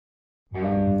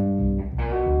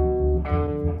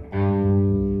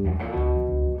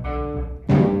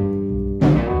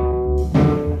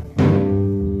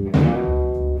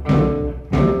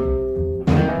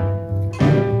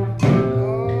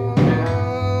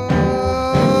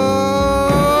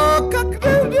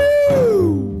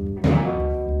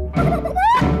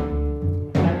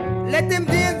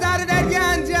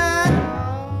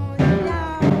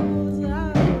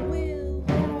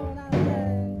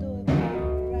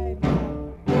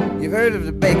You've heard of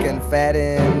the bacon fat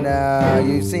and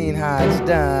you've seen how it's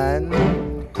done.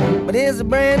 But here's a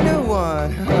brand new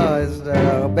one. Oh, it's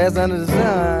the best under the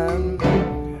sun.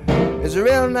 It's a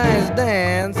real nice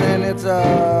dance and it's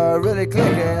really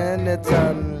clicking. It's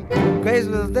a crazy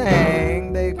little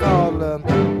thing they call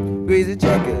greasy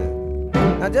chicken.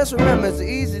 Now just remember, it's an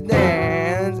easy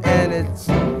dance and it's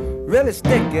really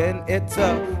sticking. It's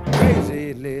a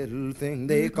crazy little thing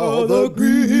they call the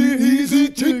greasy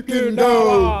chicken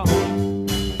dog.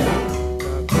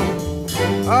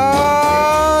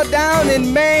 Oh, down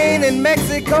in Maine and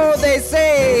Mexico they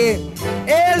say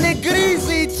El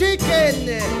greasy chicken.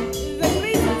 The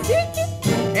greasy chicken.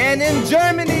 And in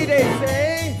Germany they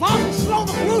say Slow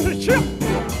the greasy chip.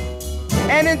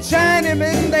 and in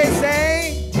Chinaman they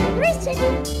say Greasy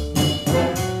chicken.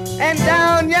 and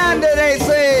down yonder they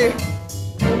say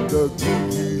the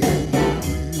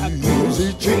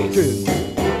greasy chicken.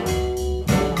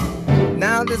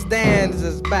 Now this dance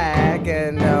is back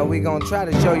and we're gonna try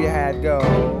to show you how it goes.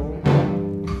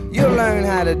 You'll learn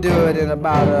how to do it in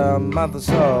about a month or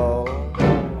so.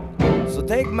 So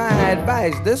take my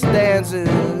advice, this dance is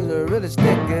really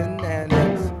sticking and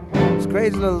it's a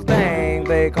crazy little thing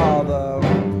they call the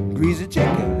greasy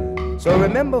chicken. So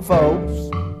remember folks,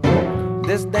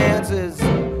 this dance is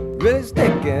really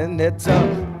sticking. It's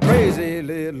a crazy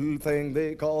little thing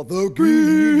they call the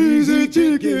greasy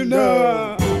chicken.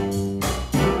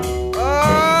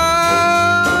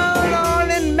 Oh,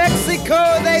 in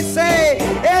Mexico they say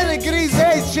El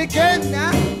greasy chicken.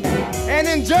 And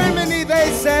in Germany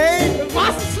they say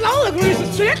Slow the greasy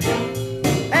chicken.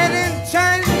 and in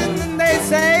China they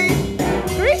say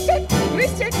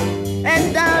Greasy chicken.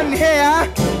 and down here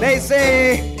they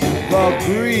say the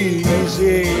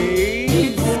greasy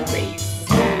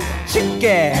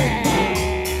chicken.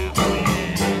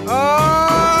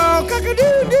 Oh,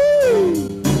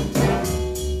 cock-a-doo-doo.